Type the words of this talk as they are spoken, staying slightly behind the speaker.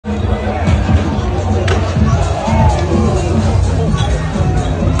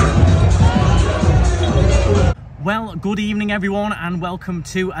Good evening everyone, and welcome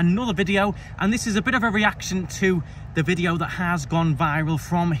to another video. And this is a bit of a reaction to the video that has gone viral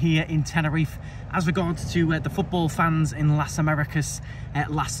from here in Tenerife as regards to the football fans in Las Americas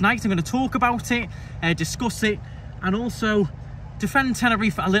last night. I'm going to talk about it, discuss it, and also defend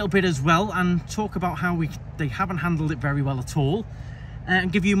Tenerife a little bit as well, and talk about how they haven't handled it very well at all,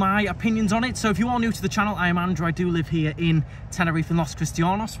 and give you my opinions on it. So if you are new to the channel, I am Andrew. I do live here in Tenerife and Los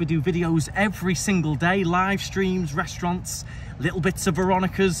Cristianos. We do videos every single day, live streams, restaurants, little bits of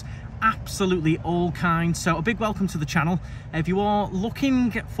Veronicas, absolutely all kinds. So a big welcome to the channel. If you are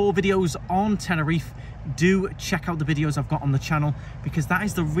looking for videos on Tenerife, do check out the videos I've got on the channel, because that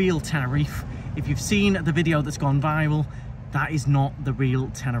is the real Tenerife. If you've seen the video that's gone viral, that is not the real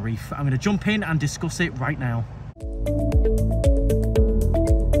Tenerife. I'm going to jump in and discuss it right now.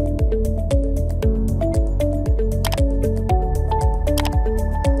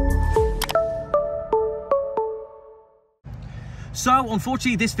 So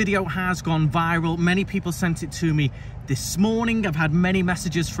unfortunately this video has gone viral. Many people sent it to me this morning. I've had many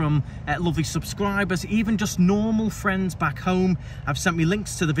messages from lovely subscribers, even just normal friends back home have sent me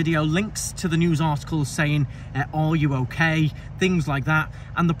links to the video, links to the news articles saying, are you okay? Things like that.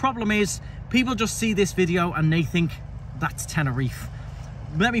 And the problem is, people just see this video and they think that's Tenerife.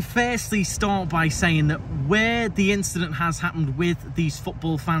 Let me firstly start by saying that where the incident has happened with these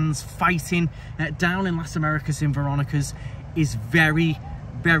football fans fighting down in Las Americas in Veronicas is very,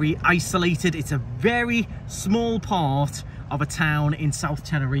 very isolated. It's a very small part of a town in South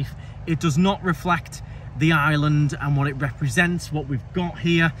Tenerife. It does not reflect the island and what it represents, what we've got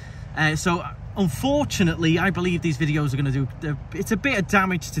here. So unfortunately, I believe these videos are going to do, it's a bit of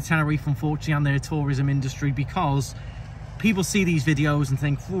damage to Tenerife, unfortunately, and their tourism industry, because people see these videos and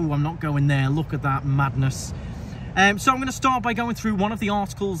think, oh, I'm not going there, look at that madness. So I'm going to start by going through one of the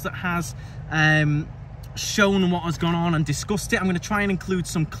articles that has shown what has gone on and discussed it. I'm going to try and include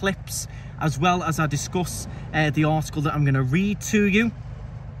some clips as well as I discuss the article that I'm going to read to you.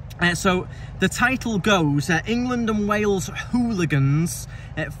 So the title goes, England and Wales hooligans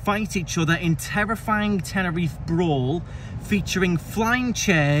fight each other in terrifying Tenerife brawl featuring flying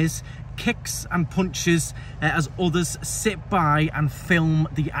chairs, kicks and punches as others sit by and film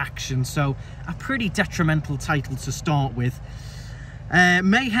the action. So a pretty detrimental title to start with.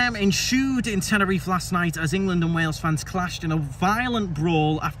 Mayhem ensued in Tenerife last night as England and Wales fans clashed in a violent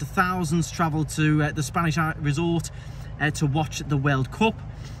brawl after thousands travelled to the Spanish resort to watch the World Cup.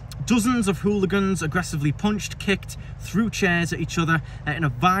 Dozens of hooligans aggressively punched, kicked, threw chairs at each other in a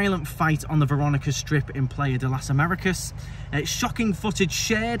violent fight on the Veronicas Strip in Playa de las Americas. Shocking footage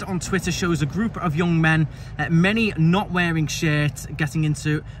shared on Twitter shows a group of young men, many not wearing shirts, getting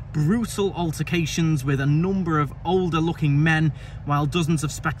into brutal altercations with a number of older looking men, while dozens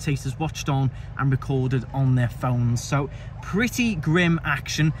of spectators watched on and recorded on their phones. So pretty grim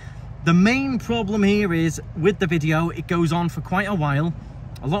action. The main problem here is with the video, it goes on for quite a while.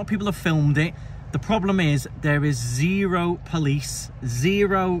 A lot of people have filmed it. The problem is there is zero police,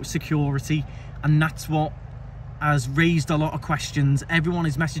 zero security, and that's what has raised a lot of questions. Everyone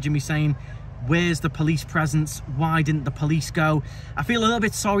is messaging me saying, where's the police presence? Why didn't the police go? I feel a little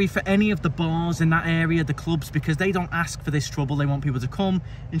bit sorry for any of the bars in that area, the clubs, because they don't ask for this trouble. They want people to come,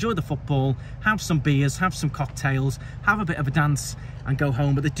 enjoy the football, have some beers, have some cocktails, have a bit of a dance and go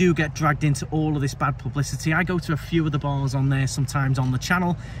home. But they do get dragged into all of this bad publicity. I go to a few of the bars on there sometimes on the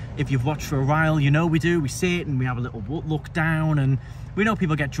channel. If you've watched for a while, you know we do. We sit and we have a little look down, and we know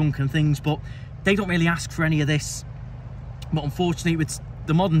people get drunk and things, but they don't really ask for any of this. But unfortunately, with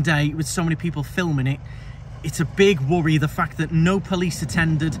the modern day, with so many people filming it, it's a big worry, the fact that no police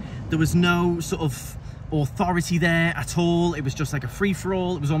attended. There was no sort of authority there at all. It was just like a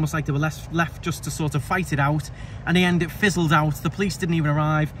free-for-all. It was almost like they were left just to sort of fight it out. And in the end, it fizzled out. The police didn't even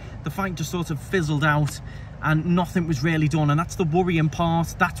arrive. The fight just sort of fizzled out and nothing was really done. And that's the worrying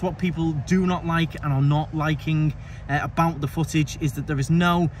part. That's what people do not like and are not liking about the footage, is that there is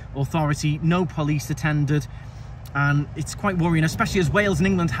no authority, no police attended. And it's quite worrying, especially as Wales and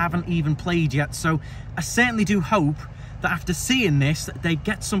England haven't even played yet. So I certainly do hope that after seeing this, they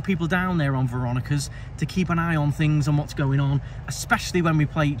get some people down there on Veronicas to keep an eye on things and what's going on, especially when we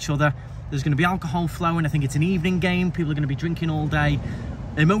play each other. There's going to be alcohol flowing. I think it's an evening game. People are going to be drinking all day.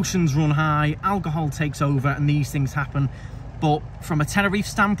 Emotions run high. Alcohol takes over and these things happen. But from a Tenerife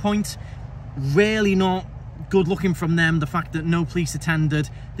standpoint, really not good looking from them. The fact that no police attended.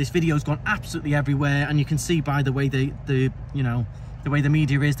 This video's gone absolutely everywhere, and you can see by the way the way the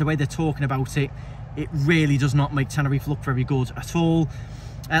media is, the way they're talking about it, it really does not make Tenerife look very good at all.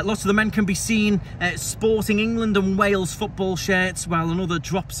 Lots of the men can be seen sporting England and Wales football shirts, while another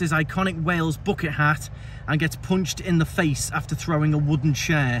drops his iconic Wales bucket hat and gets punched in the face after throwing a wooden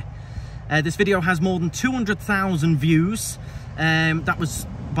chair. This video has more than 200,000 views. That was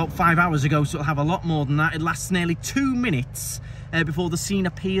about 5 hours ago, so it'll have a lot more than that. It lasts nearly 2 minutes before the scene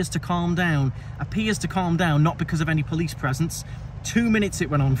appears to calm down. Appears to calm down, not because of any police presence. 2 minutes it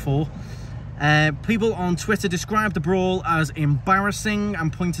went on for. People on Twitter described the brawl as embarrassing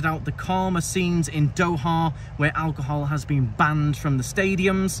and pointed out the calmer scenes in Doha, where alcohol has been banned from the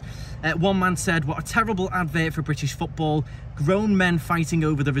stadiums. One man said, "What a terrible advert for British football. Grown men fighting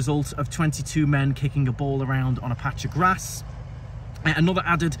over the result of 22 men kicking a ball around on a patch of grass." Another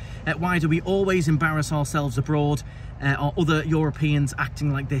added, "Why do we always embarrass ourselves abroad? Or other Europeans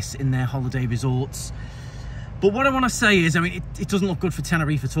acting like this in their holiday resorts?" But what I want to say is, I mean, it doesn't look good for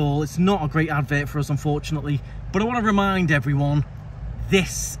Tenerife at all. It's not a great advert for us, unfortunately. But I want to remind everyone,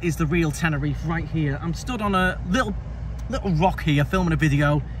 this is the real Tenerife right here. I'm stood on a little rock here filming a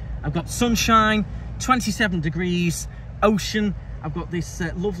video. I've got sunshine, 27 degrees, ocean. I've got this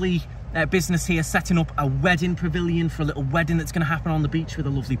lovely business here setting up a wedding pavilion for a little wedding that's going to happen on the beach with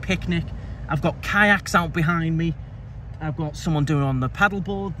a lovely picnic. I've got kayaks out behind me. I've got someone doing on the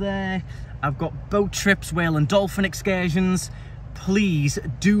paddleboard there. I've got boat trips, whale and dolphin excursions. Please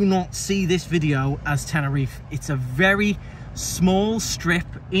do not see this video as Tenerife. It's a very small strip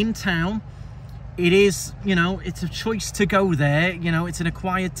in town. It is, you know, it's a choice to go there. You know, it's an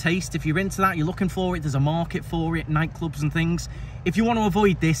acquired taste. If you're into that, you're looking for it, there's a market for it, nightclubs and things. If you want to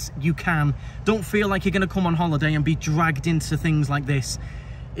avoid this, you can. Don't feel like you're going to come on holiday and be dragged into things like this.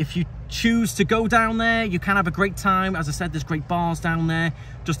 If you choose to go down there, you can have a great time. As I said, there's great bars down there.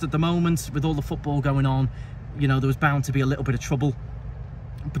 Just at the moment, with all the football going on, you know, there was bound to be a little bit of trouble.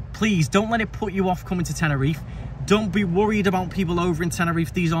 But please, don't let it put you off coming to Tenerife. Don't be worried about people over in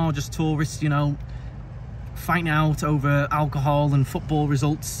Tenerife. These are just tourists, you know, fighting out over alcohol and football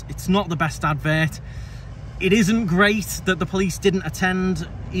results. It's not the best advert. It isn't great that the police didn't attend.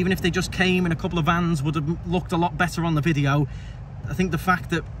 Even if they just came in a couple of vans, would have looked a lot better on the video. I think the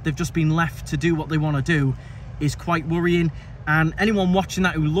fact that they've just been left to do what they want to do is quite worrying. And anyone watching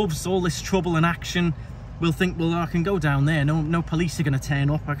that who loves all this trouble and action will think, well, I can go down there. No police are going to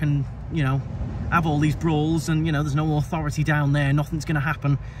turn up. I can, you know, have all these brawls and, you know, there's no authority down there. Nothing's going to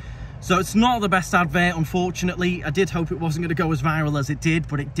happen. So it's not the best advert, unfortunately. I did hope it wasn't going to go as viral as it did,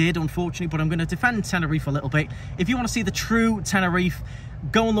 but it did, unfortunately. But I'm going to defend Tenerife a little bit. If you want to see the true Tenerife,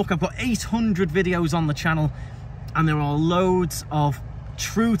 go and look. I've got 800 videos on the channel. And there are loads of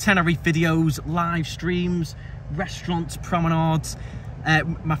true Tenerife videos, live streams, restaurants, promenades.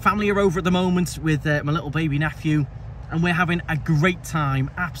 My family are over at the moment with my little baby nephew, and we're having a great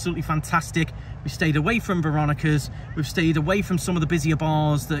time. Absolutely fantastic. We stayed away from Veronicas. We've stayed away from some of the busier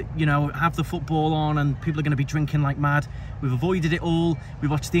bars that, you know, have the football on and people are going to be drinking like mad. We've avoided it all. We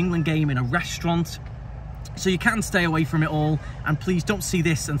watched the England game in a restaurant. So you can stay away from it all, and please don't see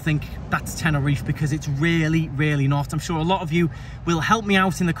this and think that's Tenerife, because it's really, really not. I'm sure a lot of you will help me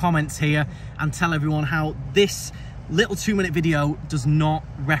out in the comments here and tell everyone how this little 2-minute video does not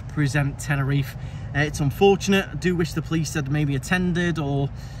represent Tenerife. It's unfortunate. I do wish the police had maybe attended, and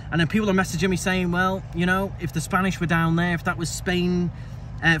then people are messaging me saying, well, you know, if the Spanish were down there, if that was Spain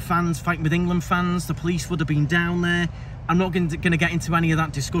fans fighting with England fans, the police would have been down there. I'm not going to get into any of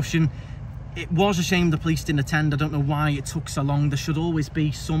that discussion. It was a shame the police didn't attend. I don't know why it took so long. There should always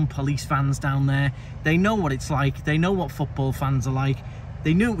be some police fans down there. They know what it's like. They know what football fans are like.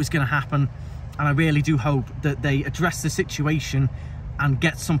 They knew it was going to happen. And I really do hope that they address the situation and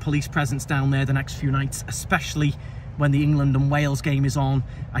get some police presence down there the next few nights, especially when the England and Wales game is on.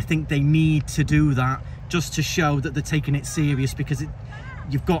 I think they need to do that just to show that they're taking it serious, because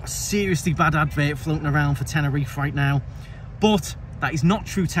you've got a seriously bad advert floating around for Tenerife right now. But that is not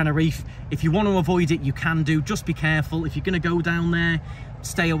true Tenerife. If you want to avoid it, you can do. Just be careful. If you're going to go down there,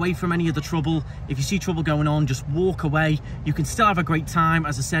 stay away from any of the trouble. If you see trouble going on, just walk away. You can still have a great time.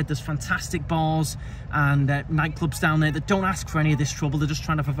 As I said, there's fantastic bars and nightclubs down there that don't ask for any of this trouble. They're just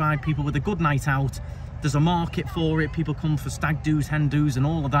trying to provide people with a good night out. There's a market for it. People come for stag do's, hen do's and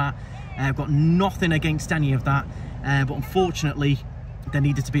all of that. I've got nothing against any of that. But unfortunately, there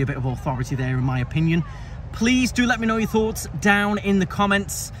needed to be a bit of authority there, in my opinion. Please do let me know your thoughts down in the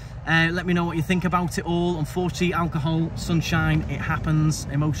comments. Let me know what you think about it all. Unfortunately, alcohol, sunshine, it happens.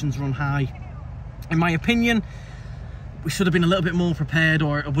 Emotions run high. In my opinion, we should have been a little bit more prepared,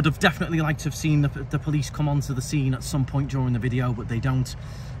 or I would have definitely liked to have seen the police come onto the scene at some point during the video, but they don't,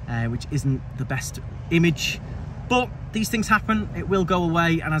 which isn't the best image. But these things happen. It will go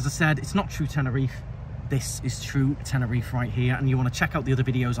away. And as I said, it's not true Tenerife. this is true Tenerife right here, and you want to check out the other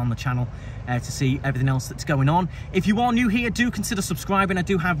videos on the channel to see everything else that's going on. If you are new here, do consider subscribing. I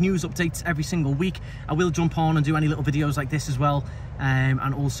do have news updates every single week. I will jump on and do any little videos like this as well,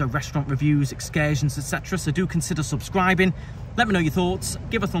 and also restaurant reviews, excursions, etc. So do consider subscribing. Let me know your thoughts,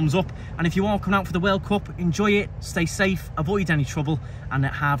 give a thumbs up, and if you are coming out for the World Cup, enjoy it, stay safe, avoid any trouble, and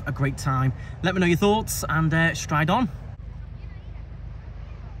have a great time. Let me know your thoughts, and stride on.